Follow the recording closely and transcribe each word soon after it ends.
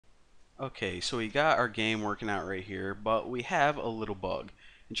Okay, so we got our game working out right here, but we have a little bug.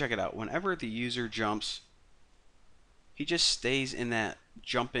 And check it out. Whenever the user jumps, he just stays in that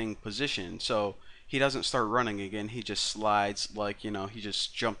jumping position. So he doesn't start running again. He just slides like, he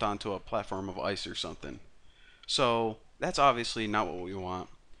just jumped onto a platform of ice or something. So that's obviously not what we want.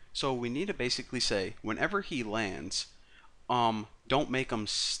 So we need to basically say whenever he lands, don't make him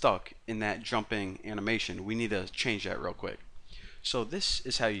stuck in that jumping animation. We need to change that real quick. So this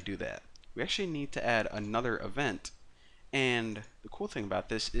is how you do that. We actually need to add another event, and the cool thing about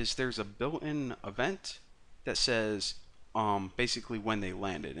this is there's a built-in event that says basically when they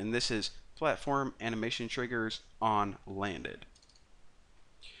landed, and this is platform animation triggers on landed.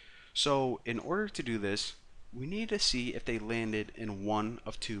 So in order to do this, we need to see if they landed in one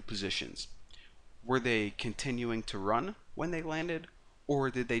of two positions. Were they continuing to run when they landed, or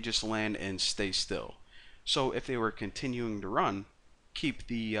did they just land and stay still? So if they were continuing to run, keep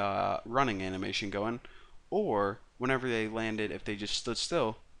the running animation going, or whenever they landed, if they just stood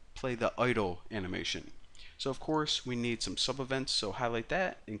still, play the idle animation. So of course we need some sub events, so highlight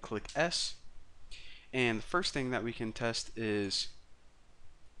that and click S. And the first thing that we can test is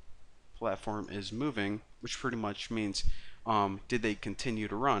platform is moving, which pretty much means did they continue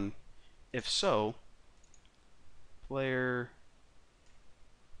to run? If so, player,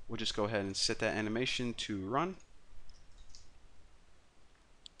 we'll just go ahead and set that animation to run,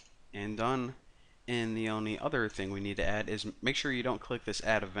 and done. And the only other thing we need to add is make sure you don't click this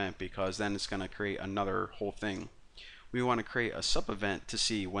add event, because then it's going to create another whole thing. We want to create a sub event to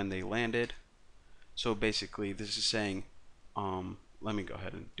see when they landed. So basically this is saying, let me go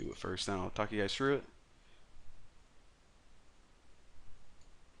ahead and do it first, then I'll talk you guys through it.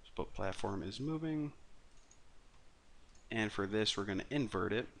 But platform is moving, and for this we're going to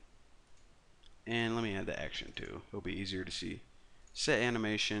invert it, and let me add the action too, it'll be easier to see. Set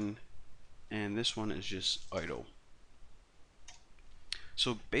animation, and this one is just idle.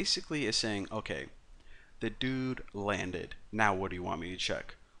 So basically it's saying, okay, the dude landed, now what do you want me to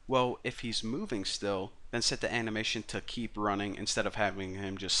check? Well, if he's moving still, then set the animation to keep running instead of having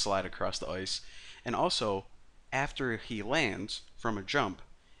him just slide across the ice. And also, after he lands from a jump,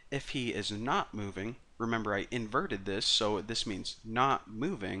 if he is not moving, remember I inverted this, so this means not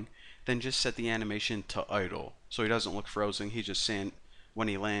moving, then just set the animation to idle. So he doesn't look frozen, he just when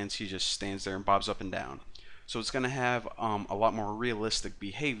he lands, he just stands there and bobs up and down. So it's going to have a lot more realistic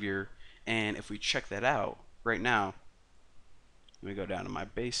behavior, and if we check that out right now, let me go down to my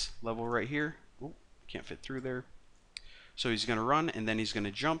base level right here. Ooh, can't fit through there. So he's going to run, and then he's going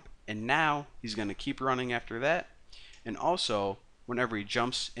to jump, and now he's going to keep running after that. And also, whenever he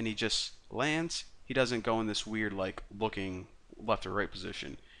jumps and he just lands, he doesn't go in this weird like looking left or right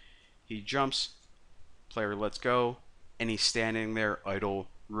position. He jumps, player lets go, and he's standing there idle,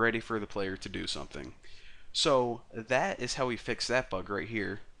 ready for the player to do something. So that is how we fix that bug right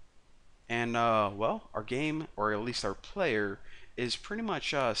here. And well, our game, or at least our player, is pretty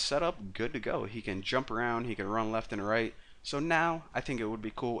much set up good to go. He can jump around, he can run left and right. So now I think it would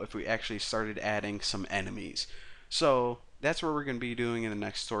be cool if we actually started adding some enemies. So that's what we're going to be doing in the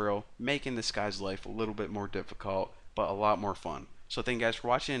next tutorial, making this guy's life a little bit more difficult, but a lot more fun. So thank you guys for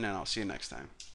watching, and I'll see you next time.